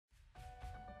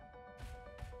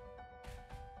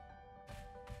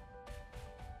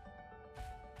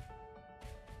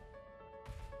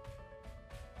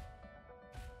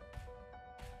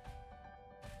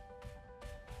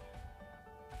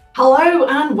Hello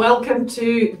and welcome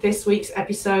to this week's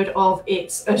episode of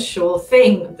It's a Sure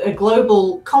Thing, a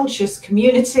global conscious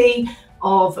community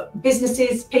of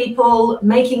businesses, people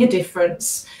making a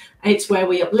difference. It's where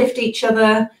we uplift each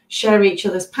other, share each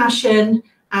other's passion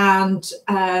and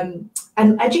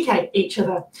educate each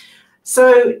other.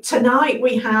 So tonight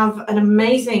we have an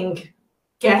amazing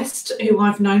guest who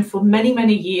I've known for many,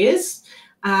 many years,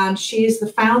 and she is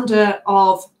the founder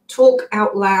of Talk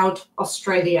Out Loud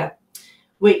Australia,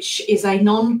 which is a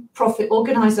non-profit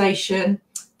organisation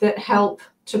that help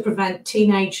to prevent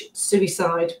teenage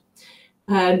suicide.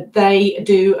 They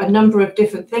do a number of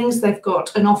different things. They've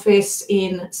got an office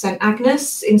in St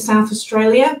Agnes in South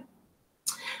Australia.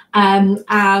 And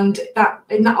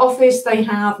in that office, they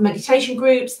have meditation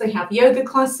groups, they have yoga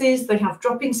classes, they have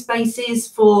drop-in spaces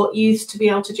for youth to be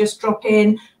able to just drop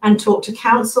in and talk to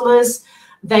counsellors.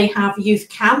 They have youth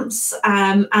camps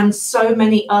and so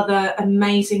many other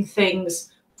amazing things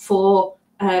for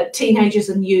teenagers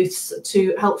and youths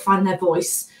to help find their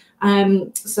voice.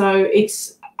 So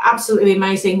it's absolutely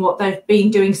amazing what they've been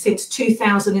doing since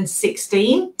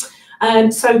 2016.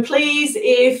 So please,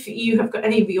 if you have got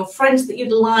any of your friends that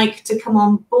you'd like to come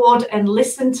on board and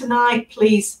listen tonight,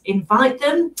 please invite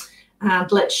them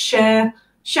and let's share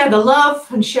the love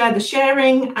and share the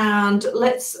sharing, and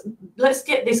let's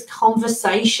get this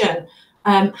conversation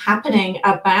happening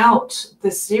about the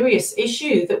serious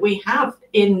issue that we have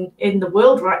in the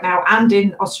world right now and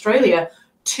in Australia.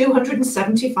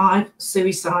 275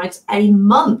 suicides a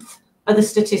month are the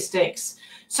statistics.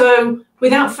 So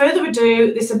without further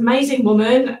ado, this amazing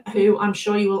woman who I'm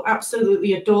sure you will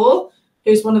absolutely adore,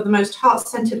 who's one of the most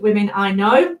heart-centered women I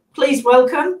know, please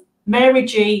welcome Mary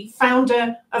G,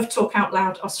 founder of Talk Out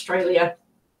Loud Australia.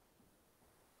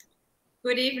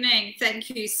 Good evening. Thank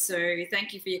you, Sue.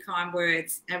 Thank you for your kind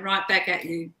words. And right back at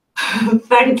you.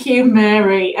 Thank you,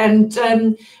 Mary. And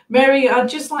Mary, I'd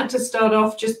just like to start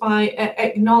off just by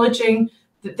acknowledging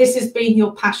that this has been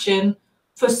your passion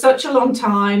for such a long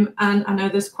time. And I know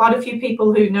there's quite a few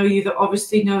people who know you that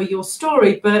obviously know your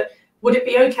story, but would it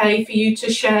be okay for you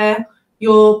to share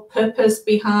your purpose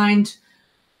behind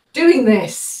doing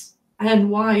this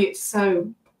and why it's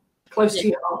so close to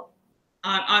your heart?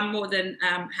 I'm more than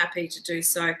happy to do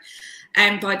so.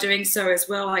 And by doing so as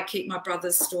well, I keep my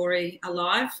brother's story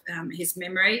alive, his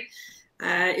memory.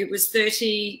 It was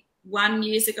 31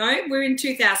 years ago. We're in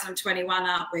 2021,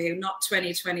 aren't we? Not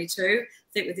 2022.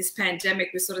 I think with this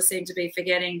pandemic, we sort of seem to be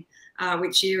forgetting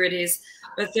which year it is.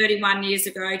 But 31 years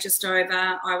ago, just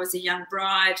over, I was a young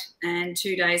bride, and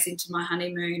 2 days into my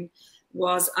honeymoon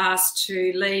was asked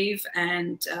to leave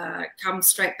and come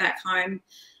straight back home.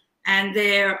 And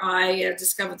there I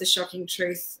discovered the shocking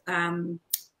truth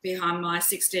behind my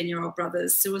 16-year-old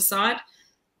brother's suicide,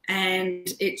 and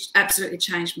it absolutely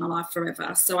changed my life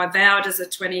forever. So I vowed as a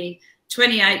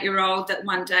 28-year-old that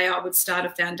one day I would start a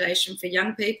foundation for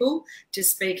young people to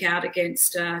speak out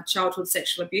against childhood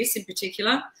sexual abuse in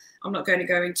particular. I'm not going to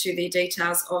go into the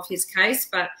details of his case,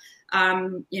 but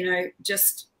you know,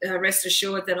 just rest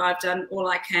assured that I've done all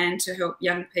I can to help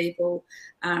young people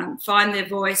find their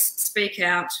voice, speak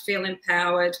out, feel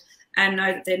empowered, and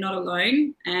know that they're not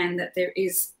alone, and that there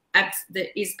is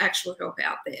actual help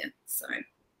out there. So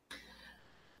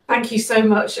thank you so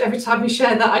much. Every time you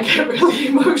share that, I get really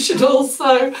emotional.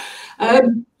 So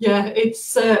yeah, it's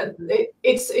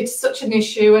such an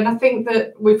issue, and I think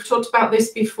that we've talked about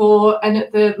this before, and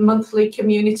at the monthly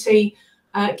community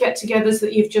get-togethers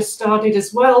that you've just started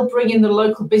as well, bringing the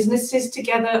local businesses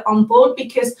together on board,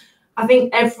 because I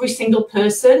think every single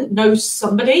person knows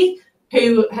somebody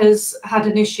who has had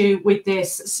an issue with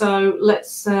this. So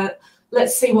let's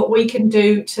see what we can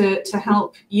do to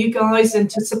help you guys and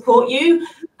to support you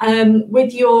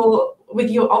with your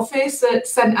office at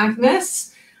St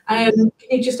Agnes. Can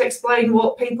you just explain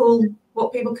what people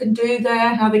can do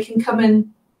there, how they can come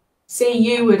and see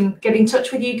you and get in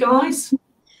touch with you guys?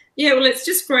 Yeah, well, it's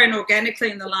just grown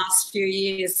organically in the last few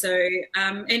years. So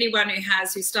anyone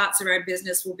who starts their own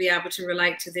business will be able to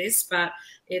relate to this. But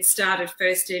it started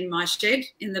first in my shed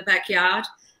in the backyard.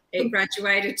 It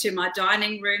graduated to my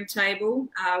dining room table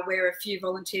where a few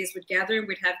volunteers would gather and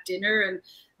we'd have dinner. And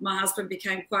my husband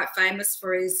became quite famous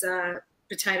for his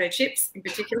potato chips in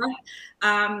particular.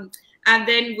 And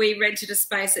then we rented a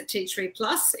space at Tea Tree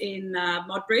Plus in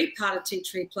Modbury, part of Tea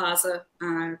Tree Plaza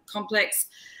complex.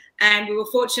 And we were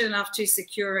fortunate enough to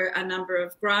secure a number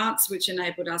of grants, which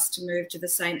enabled us to move to the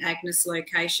St Agnes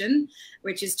location,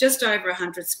 which is just over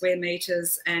 100 square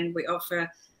metres. And we offer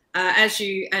as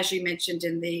you mentioned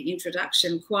in the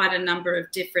introduction, quite a number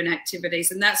of different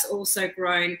activities, and that's also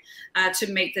grown to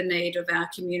meet the need of our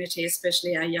community,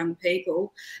 especially our young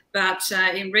people. But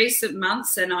in recent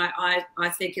months, and I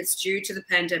think it's due to the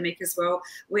pandemic as well,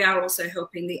 we are also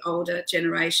helping the older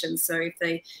generation. So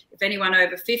if anyone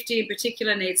over 50 in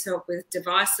particular needs help with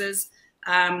devices,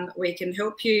 we can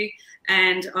help you.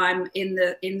 And I'm in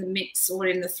the mix, or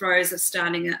in the throes of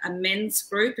starting a men's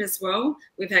group as well.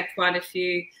 We've had quite a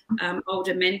few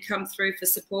older men come through for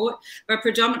support, but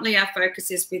predominantly our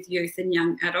focus is with youth and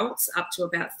young adults up to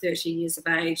about 30 years of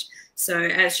age. So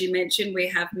as you mentioned, we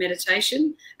have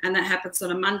meditation, and that happens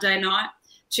on a Monday night.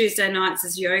 Tuesday nights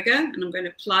is yoga, and I'm going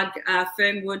to plug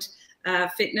Fernwood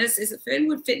Fitness. Is it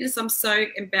Fernwood Fitness? I'm so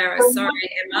embarrassed. Sorry,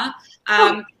 Emma.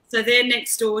 So they're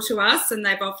next door to us, and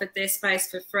they've offered their space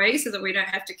for free so that we don't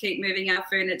have to keep moving our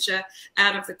furniture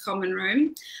out of the common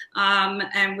room.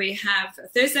 And we have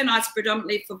Thursday nights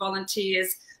predominantly for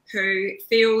volunteers who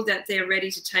feel that they're ready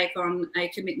to take on a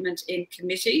commitment in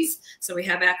committees. So we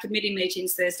have our committee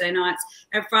meetings Thursday nights,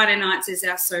 and Friday nights is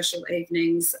our social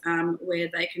evenings, where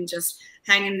they can just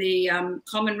hang in the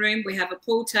common room. We have a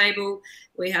pool table,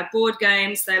 we have board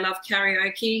games, they love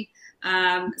karaoke.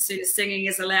 As soon as singing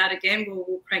is allowed again,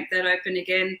 we'll crank that open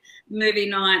again. Movie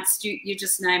nights, you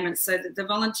just name it. So the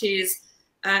volunteers,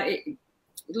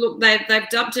 look, they've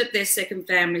dubbed it their second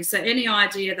family. So any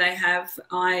idea they have,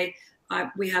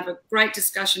 we have a great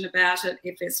discussion about it.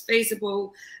 If it's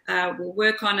feasible, we'll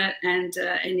work on it and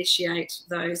initiate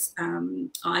those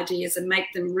ideas and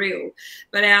make them real.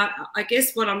 But I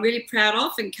guess what I'm really proud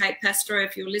of, and Kate Pastro,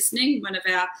 if you're listening, one of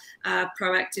our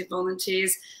proactive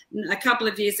volunteers, a couple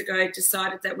of years ago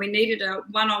decided that we needed a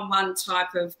one-on-one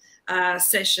type of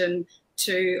session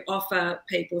to offer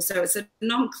people. So it's a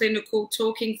non-clinical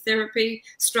talking therapy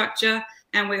structure,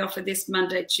 and we offer this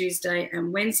Monday, Tuesday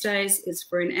and Wednesdays. It's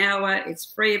for an hour.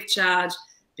 It's free of charge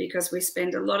because we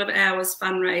spend a lot of hours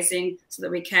fundraising so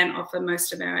that we can offer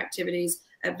most of our activities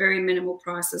at very minimal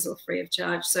prices or free of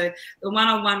charge. So the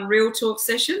one-on-one real talk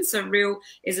session, so REAL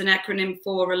is an acronym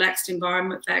for Relaxed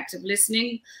Environment for Active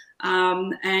Listening,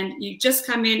 and you just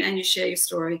come in and you share your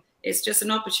story. It's just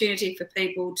an opportunity for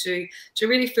people to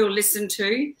really feel listened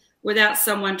to without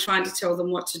someone trying to tell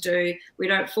them what to do. We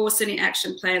don't force any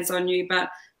action plans on you, but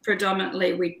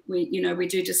predominantly we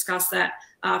do discuss that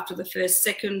after the first,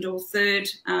 second or third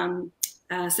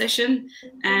session,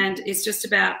 and it's just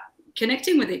about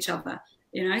connecting with each other.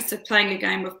 So playing a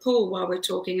game of pool while we're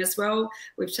talking as well.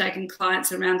 We've taken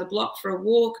clients around the block for a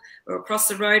walk or across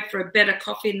the road for a better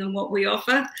coffee than what we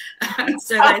offer.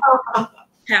 So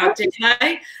how dare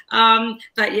they?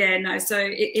 But yeah, no, so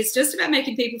it's just about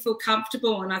making people feel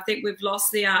comfortable. And I think we've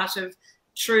lost the art of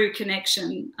true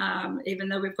connection, even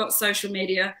though we've got social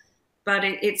media, but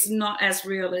it's not as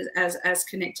real as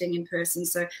connecting in person.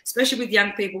 So especially with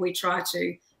young people, we try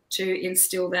to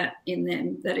instill that in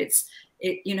them, that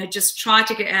just try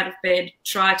to get out of bed,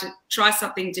 try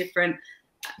something different,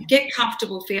 get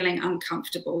comfortable feeling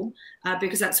uncomfortable,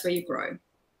 because that's where you grow.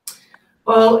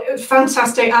 Well,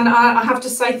 fantastic. And I have to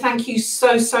say thank you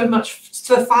so much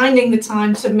for finding the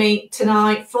time to meet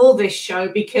tonight for this show,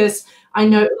 because I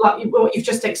know, like what you've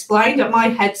just explained, that my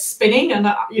head's spinning, and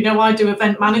I do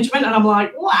event management, and I'm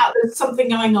like, wow, there's something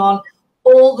going on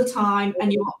all the time,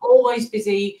 and you're always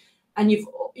busy, and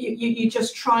you're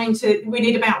just trying to. We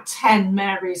need about 10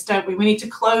 Marys, don't we? We need to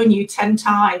clone you 10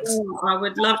 times. Oh, I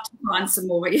would love to find some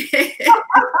more.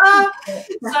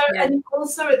 And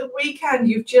also at the weekend,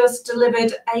 you've just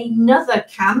delivered another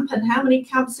camp. And how many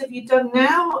camps have you done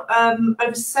now?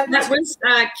 Over 70. That was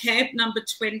camp number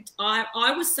 20.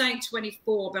 I was saying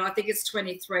 24, but I think it's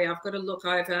 23. I've got to look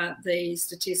over the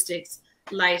statistics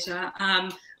later.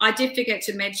 I did forget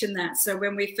to mention that. So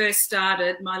when we first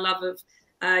started, my love of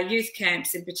youth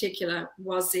camps in particular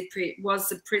was the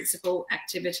principal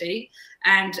activity,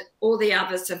 and all the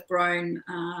others have grown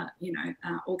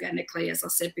organically, as I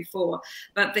said before,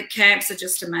 but the camps are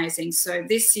just amazing. So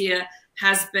this year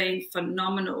has been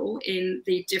phenomenal in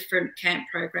the different camp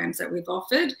programs that we've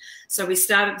offered. So we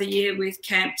started the year with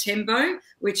Camp Tembo,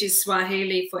 which is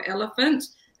Swahili for elephant,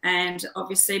 and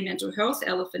obviously mental health,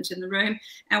 elephant in the room.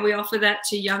 And we offer that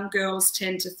to young girls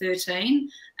 10 to 13,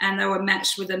 and they were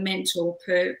matched with a mentor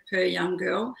per young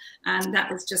girl. And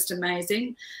that was just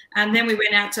amazing. And then we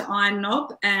went out to Iron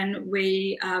Knob, and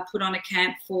we put on a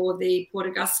camp for the Port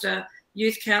Augusta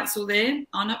Youth Council there,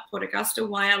 Port Augusta,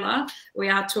 Whyalla. We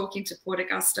are talking to Port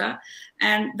Augusta.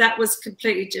 And that was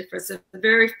completely different. So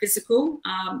very physical.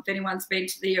 If anyone's been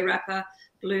to the Arapa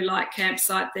Blue Light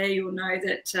campsite there, you'll know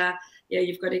that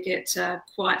you've got to get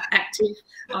quite active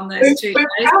on those 2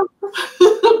 days.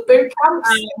 boot camps.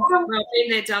 Well, been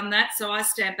there, done that. So I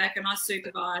stand back and I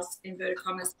supervise, inverted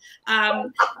commas. Yeah,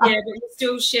 but we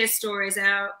still share stories.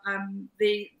 Our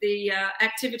the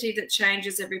activity that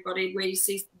changes everybody, where you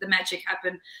see the magic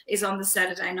happen, is on the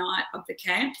Saturday night of the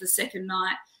camp, the second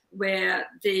night, where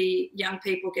the young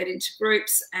people get into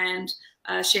groups and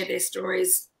share their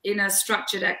stories in a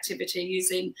structured activity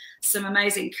using some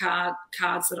amazing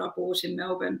cards that I bought in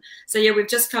Melbourne. So yeah, we've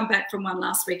just come back from one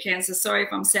last weekend. So sorry if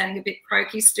I'm sounding a bit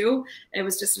croaky still. It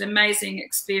was just an amazing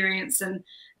experience. And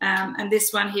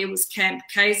this one here was Camp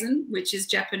Kaizen, which is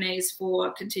Japanese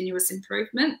for continuous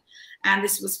improvement. And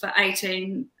this was for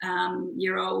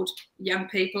 18-year-old young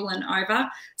people and over.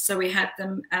 So we had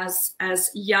them as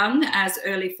young as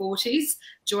early 40s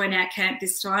join our camp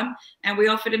this time. And we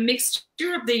offered a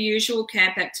mixture of the usual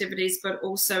camp activities, but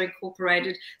also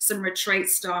incorporated some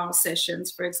retreat-style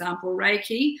sessions. For example,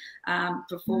 Reiki,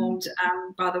 performed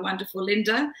by the wonderful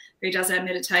Linda, who does our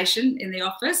meditation in the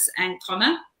office, and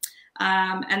Connor.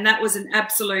 And that was an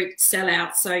absolute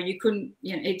sellout. So you couldn't,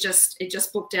 you know, it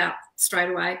just booked out straight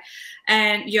away.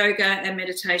 And yoga and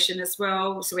meditation as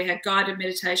well. So we had guided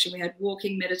meditation, we had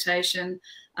walking meditation,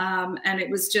 and it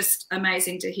was just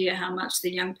amazing to hear how much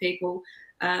the young people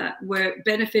were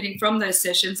benefiting from those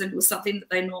sessions, and it was something that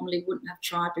they normally wouldn't have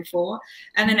tried before.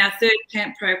 And then our third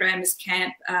camp program is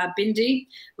Camp Bindi,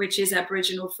 which is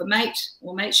Aboriginal for mate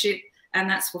or mateship, and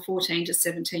that's for 14 to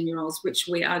 17-year-olds, which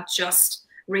we are just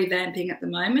revamping at the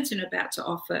moment and about to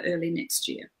offer early next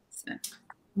year. So.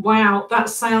 Wow, that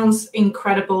sounds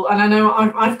incredible. And I know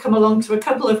I've come along to a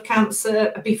couple of camps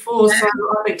before, so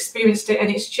I've experienced it, and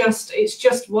it's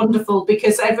just wonderful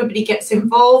because everybody gets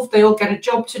involved, they all get a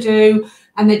job to do,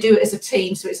 and they do it as a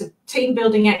team. So it's a team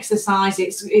building exercise.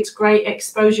 It's great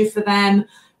exposure for them,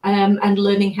 and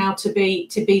learning how to be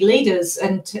leaders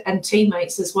and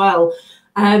teammates as well.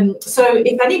 So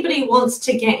if anybody wants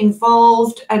to get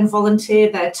involved and volunteer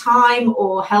their time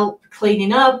or help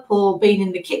cleaning up or being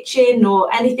in the kitchen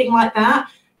or anything like that,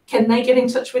 can they get in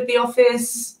touch with the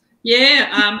office?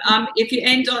 Yeah, if you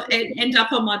end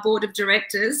up on my board of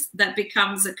directors, that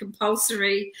becomes a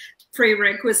compulsory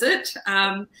prerequisite.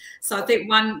 So I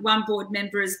think one board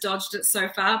member has dodged it so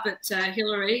far, but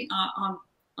Hillary,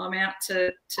 I'm out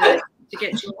to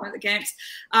get you on the camps.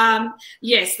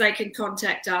 Yes, they can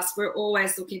contact us. We're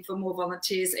always looking for more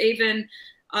volunteers. Even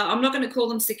I'm not going to call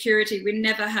them security. We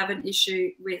never have an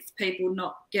issue with people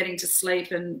not getting to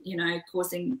sleep and, you know,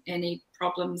 causing any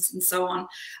problems and so on.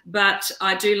 But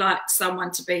I do like someone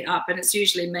to be up, and it's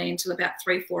usually me until about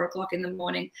 3-4 o'clock in the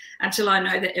morning until I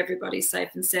know that everybody's safe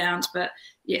and sound. But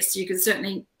yes, you can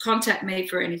certainly contact me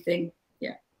for anything.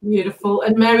 Yeah. Beautiful.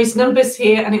 And Mary's number's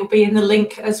here, and it will be in the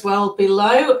link as well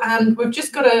below. And we've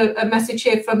just got a message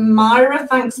here from Myra.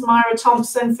 Thanks, Myra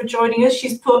Thompson, for joining us.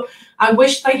 She's put, I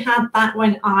wish they had that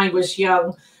when I was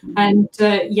young. And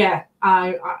yeah,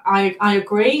 I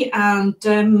agree. And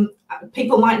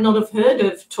people might not have heard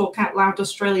of Talk Out Loud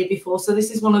Australia before. So this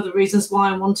is one of the reasons why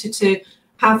I wanted to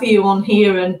have you on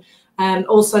here. And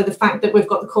also the fact that we've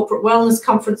got the Corporate Wellness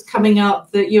Conference coming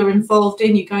up that you're involved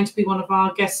in. You're going to be one of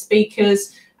our guest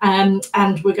speakers. And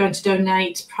we're going to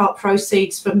donate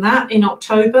proceeds from that in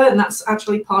October, and that's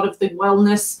actually part of the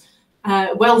Wellness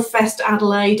Wellfest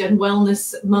Adelaide and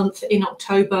Wellness Month in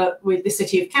October with the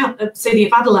City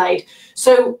of Adelaide.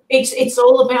 So it's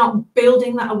all about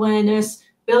building that awareness,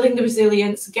 building the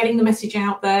resilience, getting the message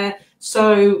out there.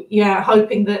 So yeah,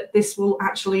 hoping that this will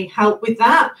actually help with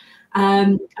that,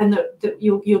 and that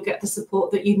you'll get the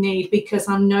support that you need, because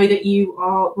I know that you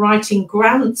are writing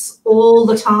grants all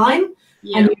the time.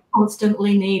 Yeah. And you're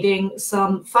constantly needing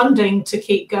some funding to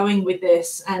keep going with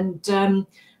this. And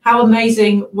how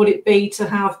amazing would it be to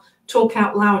have Talk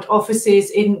Out Loud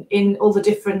offices in all the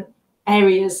different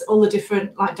areas, all the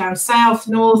different, like down south,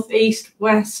 north, east,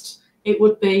 west? It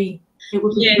would be.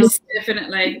 Yes,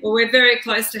 definitely. Well, we're very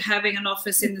close to having an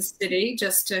office in the city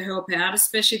just to help out,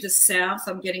 especially the south.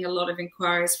 I'm getting a lot of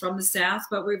inquiries from the south,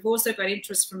 but we've also got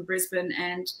interest from Brisbane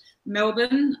and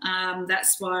Melbourne.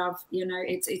 That's why I've, you know,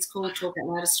 it's called Talk Out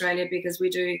Loud Australia, because we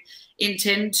do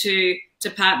intend to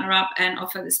partner up and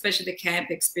offer, especially the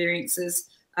camp experiences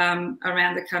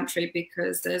around the country,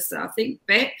 because there's, I think,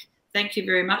 Beck, thank you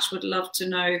very much, would love to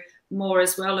know more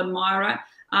as well, and Myra.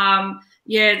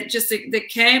 Yeah, just the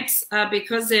camps,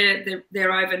 because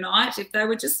they're overnight. If they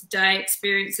were just day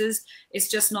experiences, it's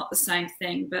just not the same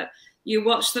thing. But you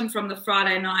watch them from the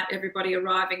Friday night, everybody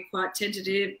arriving quite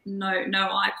tentative, no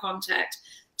eye contact,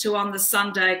 to on the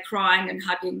Sunday crying and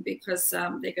hugging because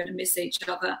they're going to miss each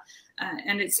other.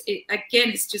 And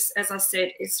it's just, as I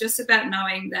said, it's just about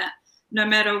knowing that no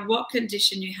matter what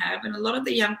condition you have, and a lot of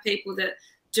the young people that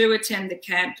do attend the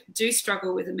camp, do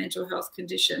struggle with a mental health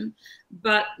condition,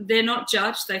 but they're not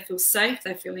judged. They feel safe,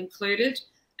 they feel included.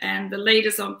 And the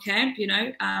leaders on camp, you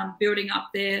know, building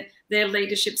up their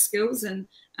leadership skills and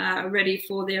ready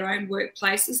for their own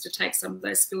workplaces to take some of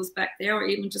those skills back there, or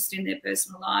even just in their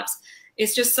personal lives.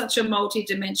 It's just such a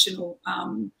multi-dimensional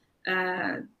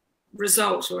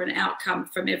result or an outcome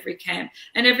from every camp,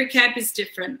 and every camp is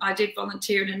different. I did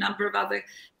volunteer in a number of other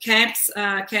camps,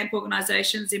 camp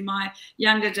organisations in my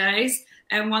younger days,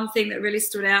 and one thing that really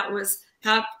stood out was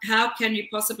how can you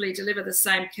possibly deliver the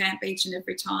same camp each and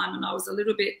every time? And I was a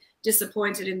little bit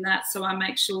disappointed in that, so I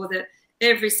make sure that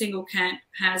every single camp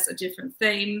has a different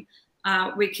theme.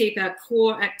 We keep our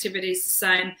core activities the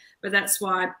same, but that's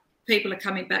why people are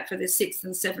coming back for their 6th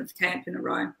and 7th camp in a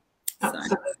row.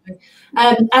 Absolutely.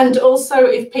 And also,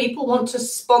 if people want to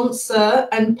sponsor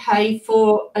and pay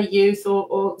for a youth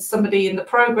or somebody in the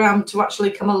program to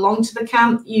actually come along to the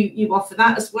camp, you offer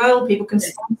that as well. People can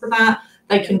sponsor that.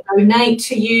 They can donate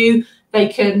to you. They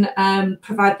can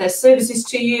provide their services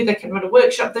to you. They can run a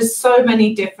workshop. There's so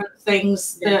many different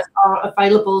things that are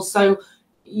available. So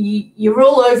you're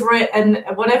all over it, and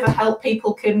whatever help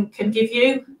people can give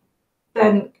you,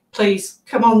 then please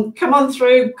come on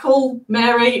through, call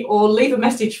Mary or leave a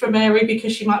message for Mary,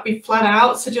 because she might be flat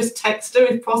out. So just text her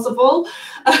if possible,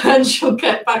 and she'll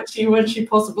get back to you when she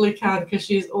possibly can, because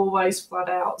she's always flat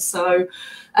out. So,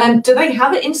 do they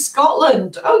have it in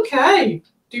Scotland? Okay.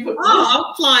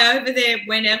 I'll fly over there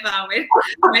whenever. When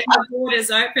the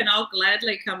borders open, I'll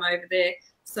gladly come over there.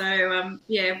 So,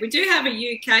 yeah, we do have a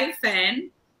UK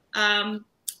fan.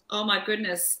 Oh my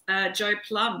goodness, Joe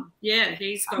Plum. Yeah,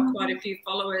 he's got quite a few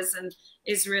followers and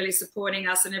is really supporting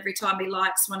us. And every time he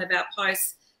likes one of our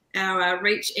posts, our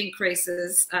reach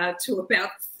increases to about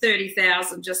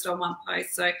 30,000 just on one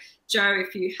post. So, Joe,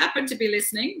 if you happen to be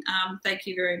listening, thank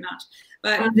you very much.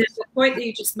 But the point that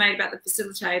you just made about the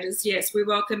facilitators, yes, we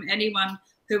welcome anyone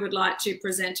who would like to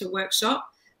present a workshop.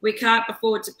 We can't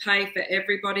afford to pay for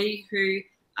everybody who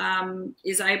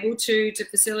is able to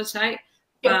facilitate,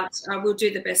 but we'll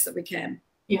do the best that we can.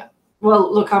 Yeah.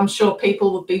 Well, look, I'm sure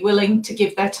people would be willing to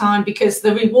give their time, because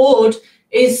the reward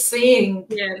is seeing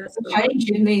the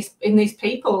change in these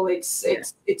people.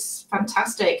 It's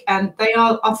fantastic, and they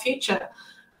are our future.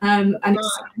 And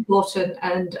it's so important,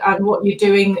 and what you're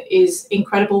doing is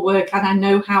incredible work. And I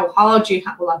know how hard you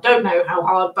have. Well, I don't know how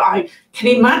hard, but I can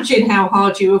imagine how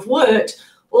hard you have worked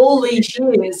all these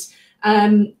years.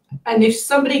 And if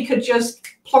somebody could just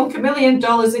plonk $1 million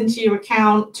into your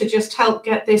account to just help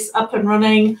get this up and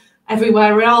running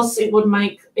everywhere else, it would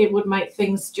make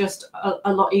things just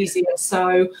a lot easier.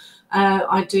 So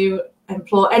I do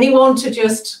implore anyone to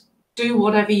just do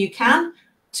whatever you can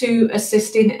to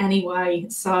assist in any way.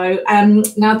 So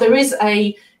now there is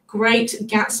a Great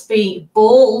Gatsby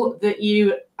ball that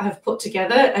you have put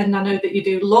together, and I know that you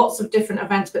do lots of different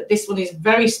events, but this one is a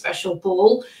very special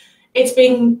ball. It's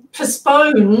been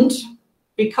postponed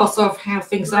because of how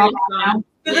things are now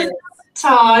for the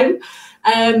time.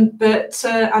 But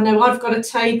I know I've got a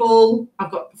table.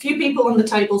 I've got a few people on the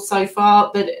table so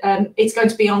far, but it's going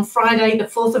to be on Friday, the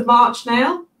 4th of March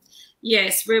now.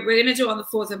 Yes, we're going to do it on the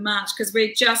 4th of March,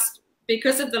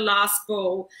 because of the last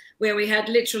ball where we had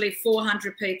literally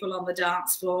 400 people on the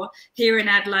dance floor. Here in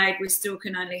Adelaide, we still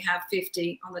can only have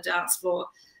 50 on the dance floor.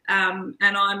 And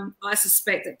I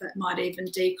suspect that might even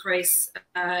decrease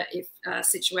if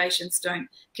situations don't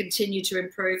continue to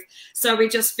improve. So we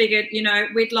just figured, you know,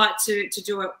 we'd like to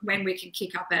do it when we can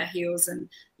kick up our heels and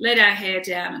let our hair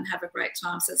down and have a great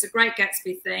time. So it's a Great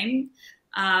Gatsby theme.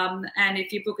 And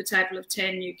if you book a table of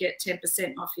 10, you get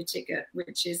 10% off your ticket,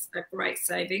 which is a great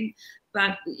saving.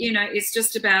 But, you know, it's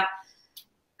just about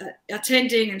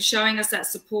attending and showing us that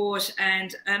support,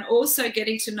 and also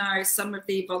getting to know some of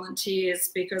the volunteers,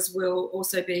 because we'll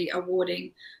also be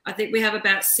awarding, I think we have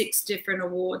about 6 different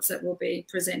awards that we'll be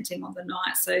presenting on the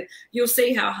night. So you'll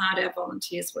see how hard our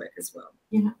volunteers work as well.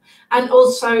 Yeah. And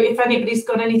also, if anybody's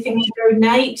got anything to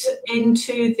donate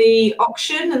into the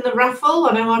auction and the raffle,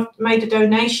 I know I've made a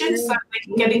donation, so they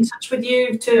can get in touch with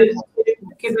you to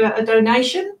give a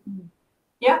donation.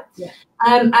 Yeah.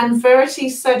 And Verity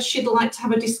said she'd like to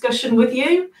have a discussion with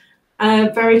you.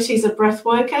 Verity's a breath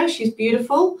worker. She's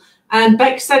beautiful. And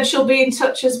Beck said she'll be in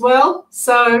touch as well.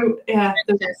 So, yeah.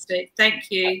 Fantastic.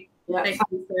 Thank you. Yeah, thank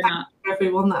you so much.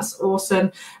 Everyone, that's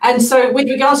awesome. And so with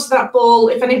regards to that ball,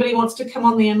 if anybody wants to come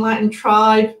on the Enlighten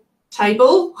Tribe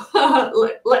table,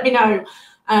 let me know.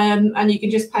 And you can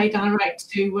just pay direct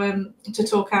to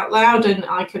talk out loud, and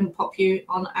I can pop you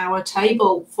on our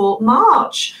table for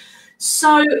March.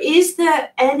 So is there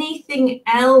anything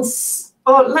else?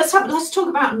 Oh, let's talk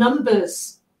about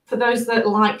numbers for those that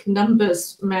like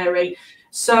numbers, Mary,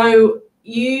 so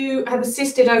you have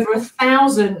assisted over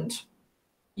 1,000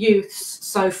 youths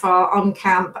so far on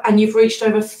camp, and you've reached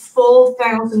over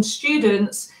 4,000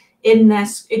 students in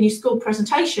your school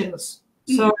presentations.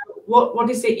 So what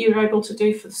is it you're able to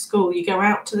do for the school? You go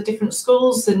out to the different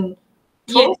schools and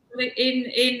talk?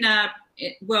 Yes,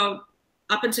 well,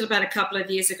 up until about a couple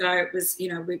of years ago, it was,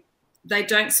 they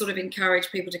don't sort of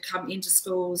encourage people to come into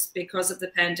schools because of the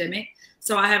pandemic.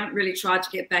 So I haven't really tried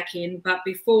to get back in. But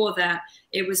before that,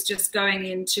 it was just going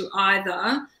into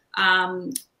either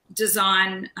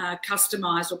design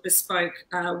customized or bespoke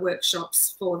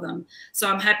workshops for them. So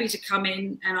I'm happy to come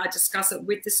in and I discuss it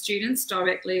with the students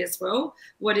directly as well.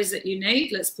 What is it you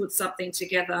need? Let's put something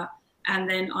together. And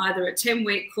then either a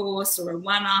 10-week course or a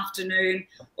one afternoon,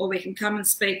 or we can come and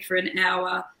speak for an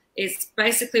hour. It's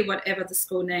basically whatever the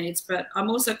school needs. But I'm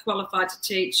also qualified to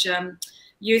teach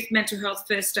youth mental health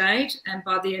first aid, and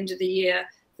by the end of the year,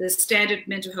 the standard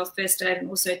mental health first aid and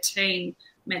also teen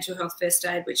mental health first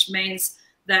aid, which means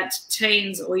that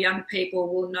teens or young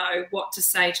people will know what to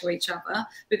say to each other,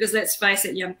 because let's face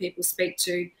it, young people speak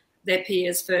to their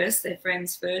peers first, their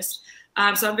friends first.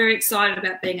 So I'm very excited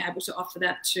about being able to offer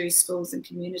that to schools and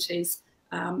communities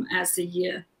as the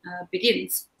year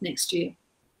begins next year.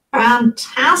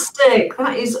 Fantastic.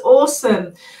 That is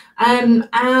awesome. And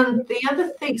the other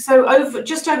thing, so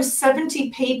just over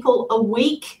 70 people a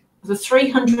week, the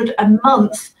 300 a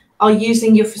month are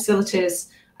using your facilities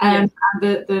and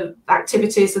the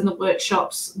activities and the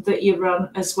workshops that you run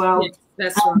as well. Yes,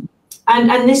 that's right.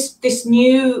 And this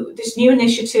new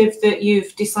initiative that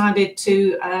you've decided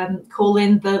to call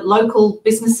in the local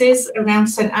businesses around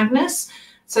St Agnes.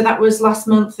 So that was last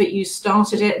month that you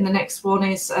started it, and the next one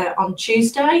is on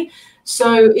Tuesday.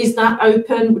 So is that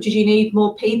open? Did you need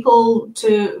more people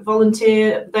to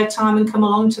volunteer their time and come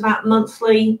along to that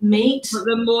monthly meet?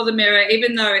 The more the merrier.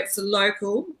 Even though it's a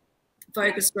local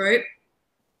focus group,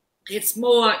 it's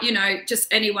more,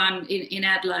 just anyone in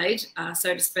Adelaide,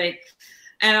 so to speak.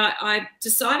 And I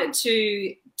decided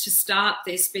to start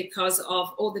this because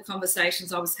of all the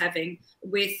conversations I was having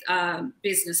with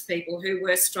business people who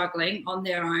were struggling on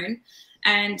their own.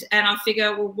 And I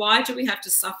figure, well, why do we have to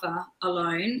suffer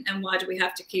alone? And why do we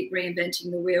have to keep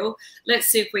reinventing the wheel? Let's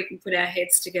see if we can put our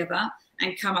heads together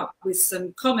and come up with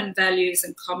some common values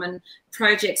and common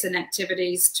projects and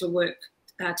activities to work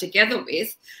together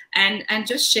with, and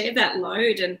just share that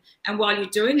load. And while you're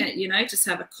doing it, just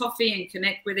have a coffee and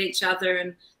connect with each other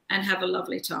and have a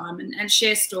lovely time and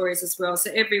share stories as well.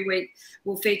 So every week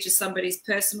we'll feature somebody's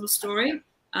personal story.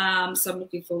 So I'm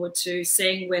looking forward to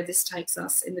seeing where this takes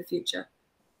us in the future.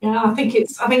 Yeah, I think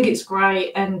it's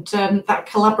great, and that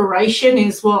collaboration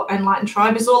is what Enlighten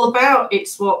Tribe is all about.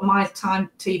 It's what My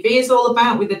Time TV is all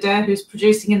about, with Adair who's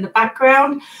producing in the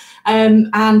background,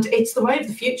 and it's the way of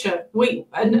the future.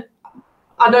 And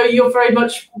I know you're very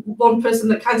much one person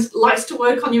that kind of likes to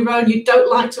work on your own. You don't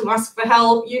like to ask for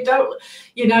help. You don't,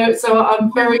 So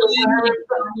I'm very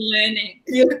learning.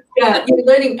 Yeah, you're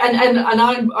learning, and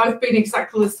I've been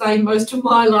exactly the same most of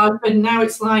my life, and now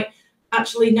it's like,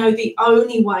 actually, no, the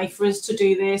only way for us to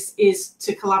do this is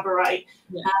to collaborate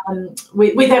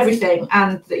with everything.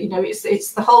 And,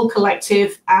 it's the whole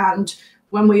collective. And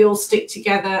when we all stick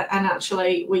together, and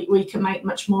actually we can make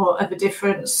much more of a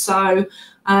difference. So,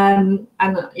 thank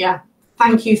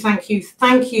you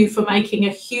for making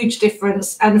a huge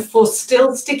difference and for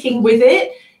still sticking with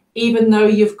it, even though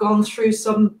you've gone through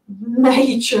some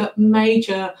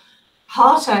major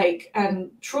heartache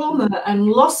and trauma and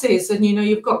losses, and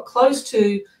you've got close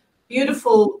to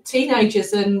beautiful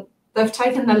teenagers and they've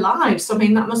taken their lives. I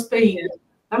mean, that must be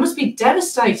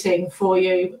devastating for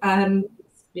you.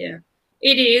 Yeah,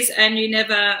 it is. And you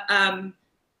never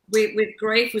with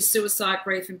grief, with suicide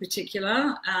grief in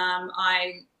particular,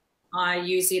 I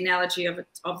use the analogy of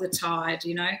the tide.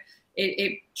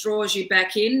 It draws you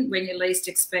back in when you least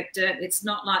expect it. It's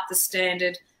not like the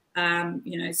standard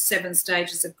 7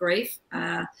 stages of grief.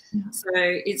 So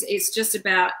it's just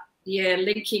about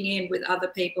linking in with other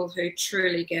people who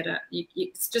truly get it.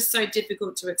 It's just so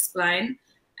difficult to explain.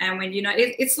 And when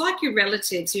it's like your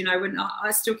relatives. When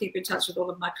I still keep in touch with all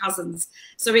of my cousins,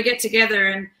 so we get together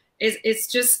and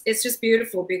it's just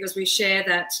beautiful because we share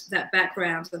that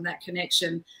background and that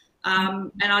connection.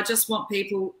 And I just want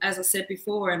people, as I said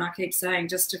before, and I keep saying,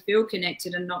 just to feel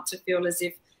connected and not to feel as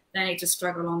if they need to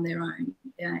struggle on their own.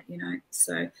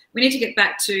 So we need to get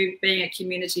back to being a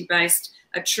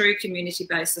true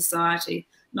community-based society,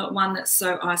 not one that's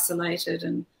so isolated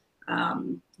and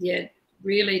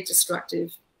really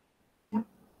destructive.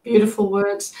 Beautiful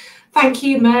words. Thank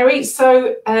you, Mary.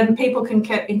 So people can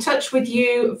get in touch with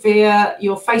you via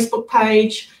your Facebook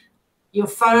page, your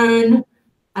phone.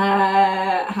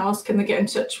 How else can they get in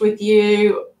touch with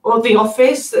you? Or the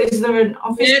office? Is there an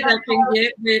office?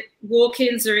 Yeah,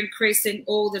 walk-ins are increasing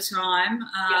all the time.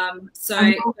 So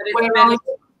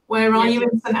where are you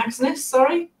in St Agnes?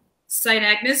 Sorry, St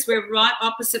Agnes. We're right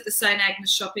opposite the St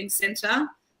Agnes Shopping Centre.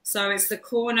 So it's the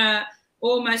corner,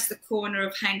 almost the corner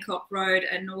of Hancock Road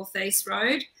and North East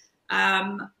Road,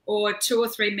 or 2 or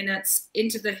 3 minutes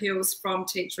into the hills from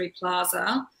Tea Tree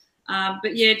Plaza.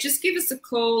 But yeah, just give us a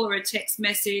call or a text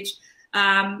message.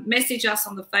 Message us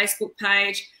on the Facebook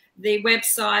page. The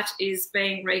website is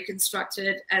being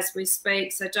reconstructed as we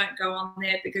speak, so don't go on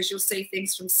there because you'll see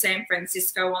things from San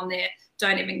Francisco on there.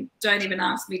 Don't even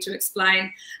ask me to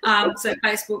explain. So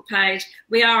Facebook page.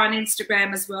 We are on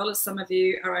Instagram as well, as some of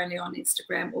you are only on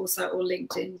Instagram also, or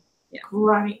LinkedIn. Yeah.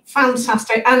 Great,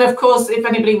 fantastic. And of course, if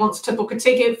anybody wants to book a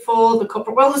ticket for the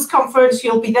Corporate Wellness Conference,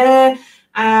 you'll be there.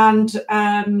 And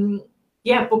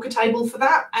yeah, book a table for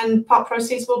that, and part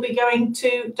proceeds will be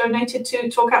donated to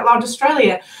Talk Out Loud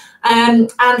Australia.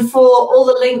 And for all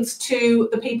the links to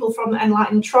the people from the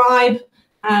Enlighten tribe,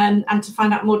 and to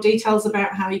find out more details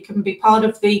about how you can be part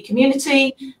of the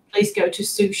community, please go to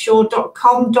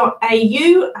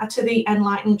sueshaw.com.au to the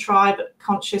Enlighten Tribe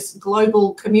Conscious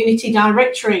Global Community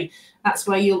Directory. That's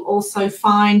where you'll also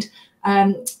find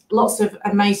lots of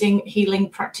amazing healing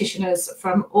practitioners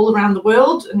from all around the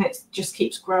world, and it just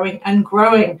keeps growing and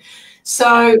growing.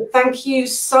 So thank you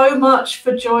so much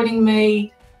for joining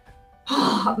me.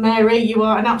 Oh, Mary, you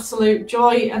are an absolute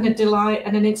joy and a delight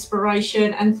and an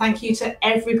inspiration, and thank you to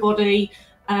everybody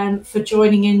for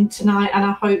joining in tonight, and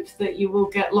I hope that you will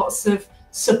get lots of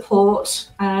support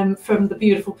from the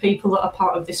beautiful people that are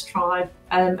part of this tribe,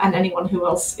 and anyone who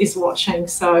else is watching.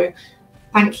 So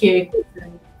thank you.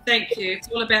 Thank you. It's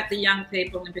all about the young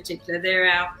people in particular. They're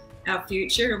our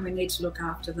future, and we need to look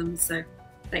after them. So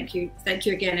thank you. Thank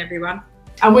you again, everyone.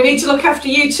 And we need to look after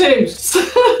you too,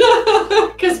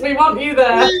 because we want you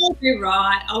there. I'll be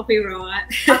right. I'll be right.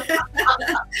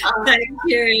 Thank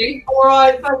you. All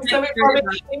right. Thanks everybody.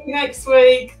 See you next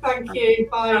week. Thank you.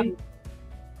 Bye.